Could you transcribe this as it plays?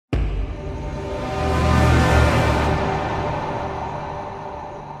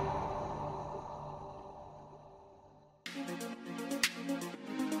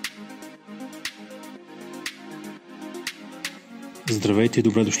Здравейте и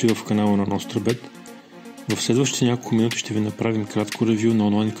добре дошли в канала на Melbet. В следващите няколко минути ще ви направим кратко ревю на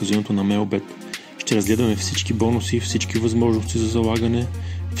онлайн казиното на Melbet. Ще разгледаме всички бонуси, всички възможности за залагане,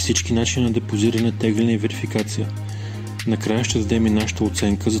 всички начини на депозиране, тегляне и верификация. Накрая ще дадем и нашата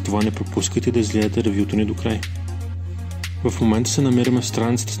оценка, затова не пропускайте да изгледате ревюто ни до край. В момента се намираме в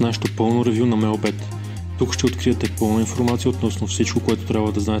страницата с нашето пълно ревю на Melbet. Тук ще откриете пълна информация относно всичко, което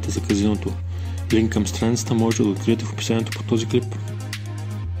трябва да знаете за казиното. Линк към страницата можете да откриете в описанието по този клип.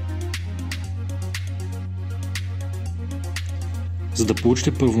 За да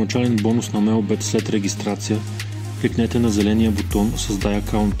получите първоначален бонус на Melbet след регистрация, кликнете на зеления бутон "Създай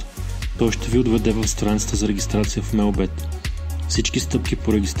акаунт". Той ще ви отведе в страницата за регистрация в Melbet. Всички стъпки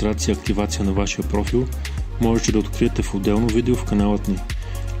по регистрация и активация на вашия профил можете да откриете в отделно видео в каналът ни.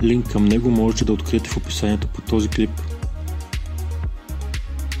 Линк към него можете да откриете в описанието по този клип.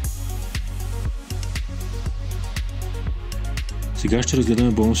 Сега ще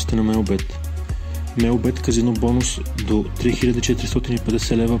разгледаме бонусите на Melbet. Melbet казино бонус до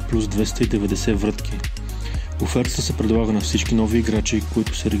 3450 лева плюс 290 вратки. Офертата се предлага на всички нови играчи,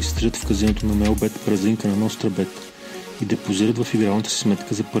 които се регистрират в казиното на Melbet през линка на Melbet и депозират в игралната си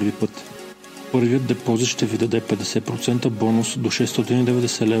сметка за първи път. Първият депозит ще ви даде 50% бонус до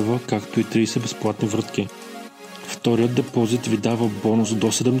 690 лева, както и 30 безплатни вратки. Вторият депозит ви дава бонус до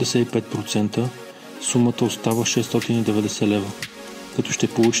 75%, сумата остава 690 лева, като ще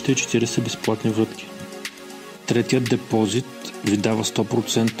получите 40 безплатни вратки. Третият депозит ви дава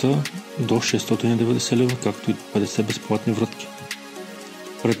 100% до 690 лева, както и 50 безплатни вратки.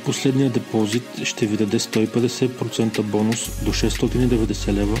 Предпоследният депозит ще ви даде 150% бонус до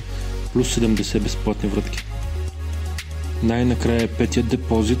 690 лева плюс 70 безплатни вратки. Най-накрая е петият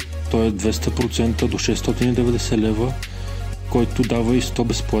депозит, той е 200% до 690 лева, който дава и 100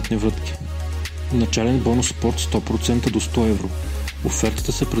 безплатни вратки. Начален бонус Спорт 100% до 100 евро.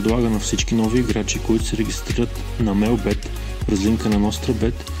 Офертата се предлага на всички нови играчи, които се регистрират на Melbet през линка на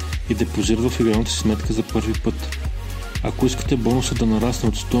Melbet и депозират в игралната си сметка за първи път. Ако искате бонуса да нарасне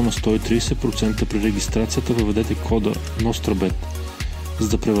от 100 на 130% при регистрацията, въведете кода Melbet. За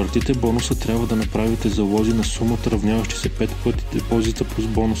да превъртите бонуса, трябва да направите залози на сумата, равняващи се 5 пъти депозита плюс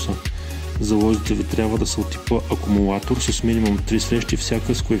бонуса. Залозите ви трябва да са от типа акумулатор с минимум 3 срещи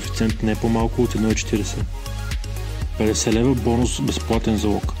всяка с коефициент не по-малко от 1,40. 50 лева бонус безплатен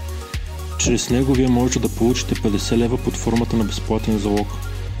залог. Чрез него вие можете да получите 50 лева под формата на безплатен залог,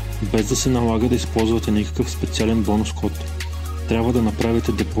 без да се налага да използвате никакъв специален бонус код. Трябва да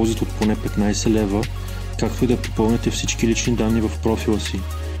направите депозит от поне 15 лева, както и да попълните всички лични данни в профила си.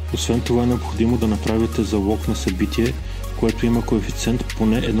 Освен това е необходимо да направите залог на събитие, което има коефициент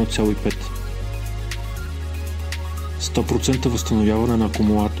поне 1,5. 100% възстановяване на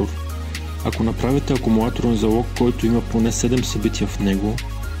акумулатор. Ако направите акумулаторен залог, който има поне 7 събития в него,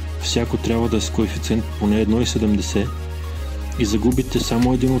 всяко трябва да е с коефициент поне 1,70 и загубите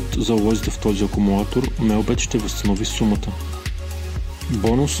само един от залозите в този акумулатор, Melbet ще възстанови сумата.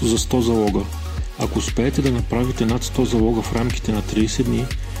 Бонус за 100 залога. Ако успеете да направите над 100 залога в рамките на 30 дни,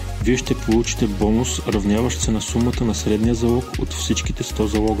 вие ще получите бонус, равняващ се на сумата на средния залог от всичките 100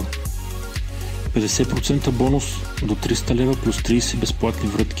 залога. 50% бонус до 300 лева плюс 30 безплатни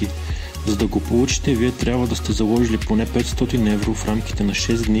вратки. За да го получите, вие трябва да сте заложили поне 500 евро в рамките на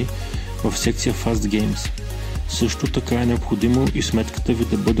 6 дни в секция Fast Games. Също така е необходимо и сметката ви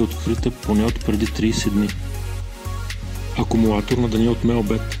да бъде открита поне от преди 30 дни. Акумулатор на деня от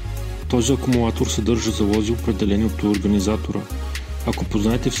Melbet. Този акумулатор съдържа залози, определени от организатора. Ако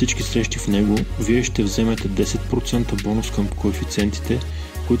познаете всички срещи в него, вие ще вземете 10% бонус към коефициентите,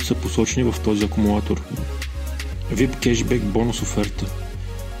 които са посочени в този акумулатор. VIP Cashback бонус оферта.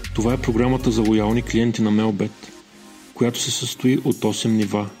 Това е програмата за лоялни клиенти на Melbet, която се състои от 8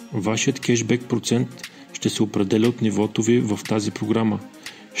 нива. Вашият кешбек процент ще се определя от нивото ви в тази програма.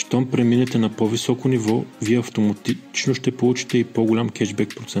 Щом преминете на по-високо ниво, вие автоматично ще получите и по-голям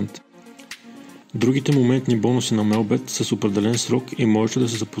кешбек процент. Другите моментни бонуси на Melbet са с определен срок и можете да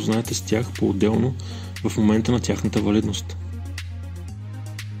се запознаете с тях по-отделно в момента на тяхната валидност.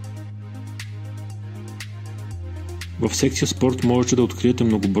 В секция Спорт можете да откриете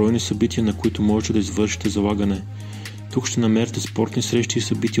многобройни събития, на които можете да извършите залагане. Тук ще намерите спортни срещи и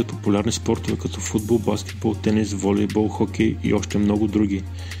събития от популярни спортове като футбол, баскетбол, тенис, волейбол, хокей и още много други.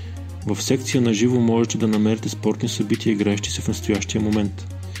 В секция на живо можете да намерите спортни събития, играещи се в настоящия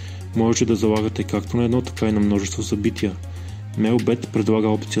момент. Можете да залагате както на едно, така и на множество събития. Melbet предлага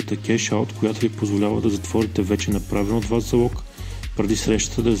опцията Cash Out, която ви позволява да затворите вече направен от вас залог, преди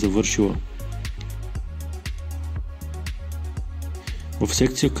срещата да е завършила. В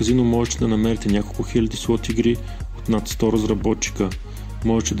секция Казино можете да намерите няколко хиляди слот игри от над 100 разработчика.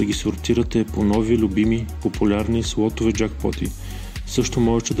 Можете да ги сортирате по нови, любими, популярни слотове джакпоти. Също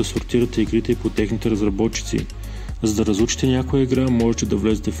можете да сортирате игрите и по техните разработчици. За да разучите някоя игра, можете да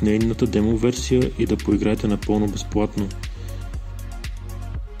влезете в нейната демо версия и да поиграете напълно безплатно.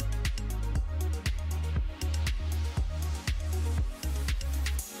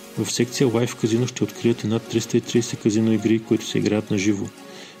 В секция Live казино ще откриете над 330 казино игри, които се играят на живо.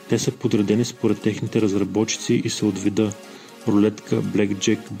 Те са подредени според техните разработчици и са от вида рулетка,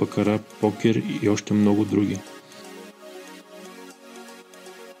 блекджек, бакара, покер и още много други.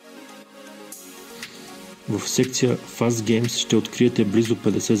 В секция Fast Games ще откриете близо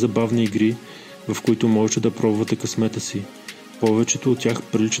 50 забавни игри, в които можете да пробвате късмета си. Повечето от тях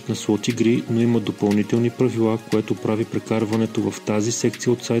приличат на слот игри, но има допълнителни правила, което прави прекарването в тази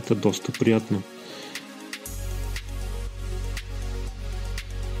секция от сайта доста приятно.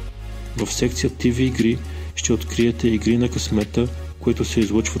 В секция TV игри ще откриете игри на късмета, които се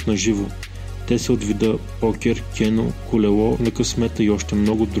излъчват на живо. Те са от вида покер, кено, колело на късмета и още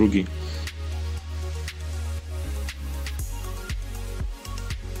много други.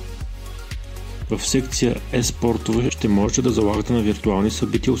 В секция e-спортове ще можете да залагате на виртуални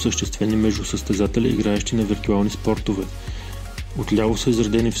събития, осъществени между състезатели, играещи на виртуални спортове. Отляво са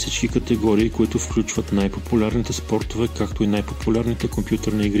изредени всички категории, които включват най-популярните спортове, както и най-популярните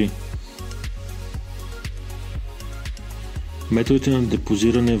компютърни игри. Методите на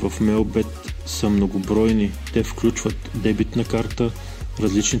депозиране в Melbet са многобройни. Те включват дебитна карта,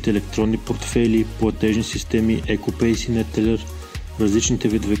 различните електронни портфейли, платежни системи, EcoPay и NetTeller, различните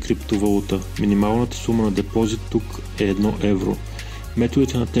видове криптовалута. Минималната сума на депозит тук е 1 евро.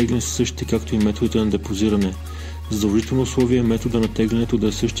 Методите на тегляне са същи, както и методите на депозиране. Задължително условие е метода на теглянето да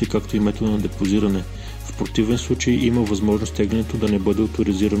е същи, както и метода на депозиране. В противен случай има възможност теглянето да не бъде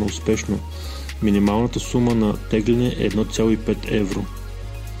авторизирано успешно. Минималната сума на тегляне е 1,5 евро.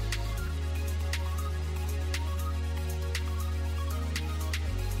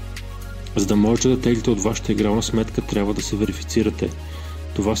 За да можете да теглите от вашата игрална сметка, трябва да се верифицирате.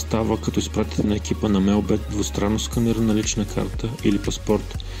 Това става като изпратите на екипа на Melbet двустранно сканирана лична карта или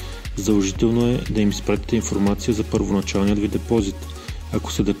паспорт. Задължително е да им изпратите информация за първоначалният ви депозит.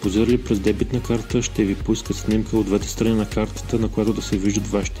 Ако сте депозирали през дебитна карта, ще ви поискат снимка от двете страни на картата, на която да се виждат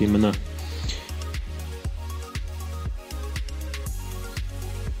вашите имена.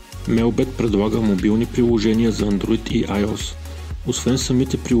 Melbet предлага мобилни приложения за Android и iOS. Освен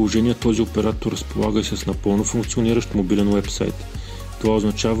самите приложения, този оператор разполага и с напълно функциониращ мобилен уебсайт. Това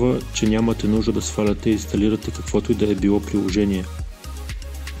означава, че нямате нужда да сваляте и инсталирате каквото и да е било приложение.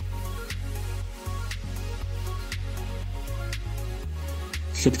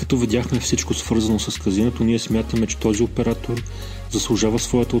 След като видяхме всичко свързано с казиното, ние смятаме, че този оператор заслужава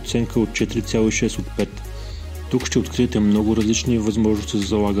своята оценка от 4,6 от 5. Тук ще откриете много различни възможности за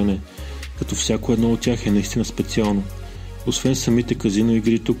залагане, като всяко едно от тях е наистина специално. Освен самите казино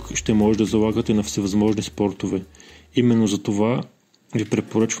игри, тук ще може да залагате на всевъзможни спортове. Именно за това ви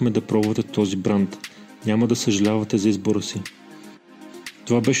препоръчваме да пробвате този бранд. Няма да съжалявате за избора си.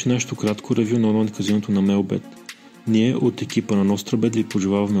 Това беше нашето кратко ревю на онлайн казиното на Melbet. Ние от екипа на Нострабет ви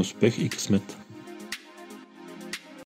пожелаваме успех и късмет!